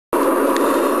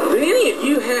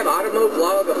have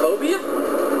AUTOMOVLOGOPHOBia?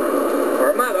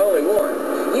 Or am I the only one?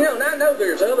 You know, and I know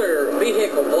there's other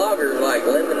vehicle vloggers like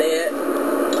Lemonette,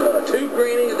 Two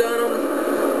Granny's done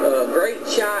them, Great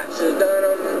Shots has done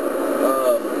them,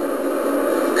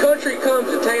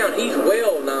 CountryComesToTown, he's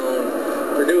well known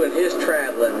for doing his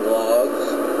traveling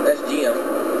vlogs. That's Jim.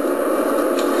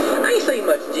 I ain't seen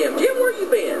much Jim. Jim, where you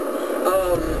been?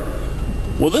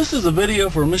 Well, this is a video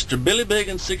for Mr. Billy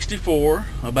Biggin64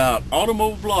 about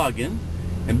automoblogging,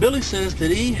 and Billy says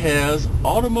that he has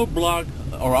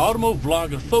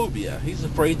automoblogophobia. He's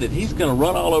afraid that he's going to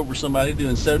run all over somebody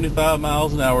doing 75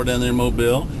 miles an hour down there in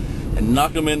Mobile and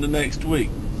knock them into next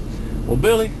week. Well,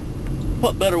 Billy,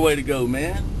 what better way to go,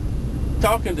 man?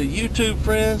 Talking to YouTube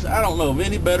friends, I don't know of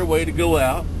any better way to go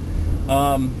out.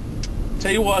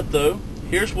 Tell you what though,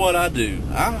 here's what I do.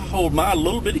 I hold my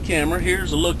little bitty camera.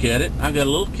 Here's a look at it. I got a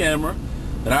little camera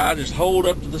that I just hold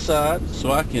up to the side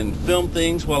so I can film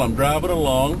things while I'm driving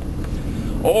along.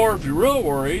 Or if you're real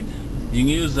worried, you can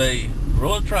use a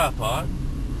roller tripod.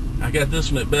 I got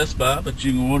this one at Best Buy, but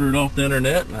you can order it off the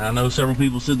internet. I know several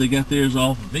people said they got theirs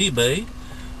off of eBay.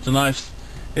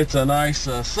 It's a nice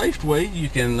safe way. You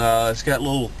can it's got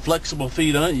little flexible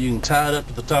feet on it. You can tie it up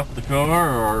to the top of the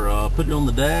car, or put it on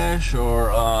the dash,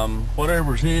 or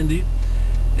whatever's handy,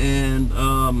 and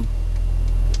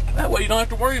that way you don't have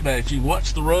to worry about it. You can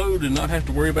watch the road and not have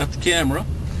to worry about the camera.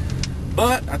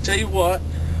 But I tell you what,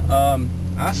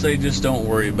 I say just don't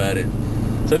worry about it.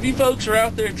 So if you folks are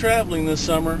out there traveling this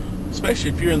summer,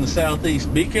 especially if you're in the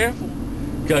southeast, be careful,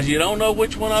 because you don't know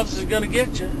which one of us is going to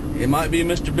get you. It might be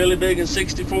Mr. Billy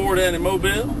Biggin64 down in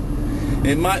Mobile.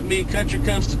 It might be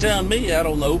CountryComesToTown me out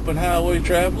on the open highway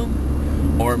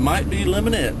traveling. Or it might be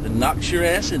Lemonette that knocks your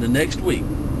ass into next week.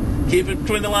 Keep it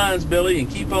between the lines, Billy, and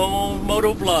keep on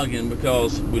moto vlogging,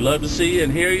 because we love to see you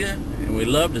and hear you, and we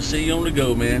love to see you on the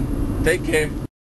go, man. Take care.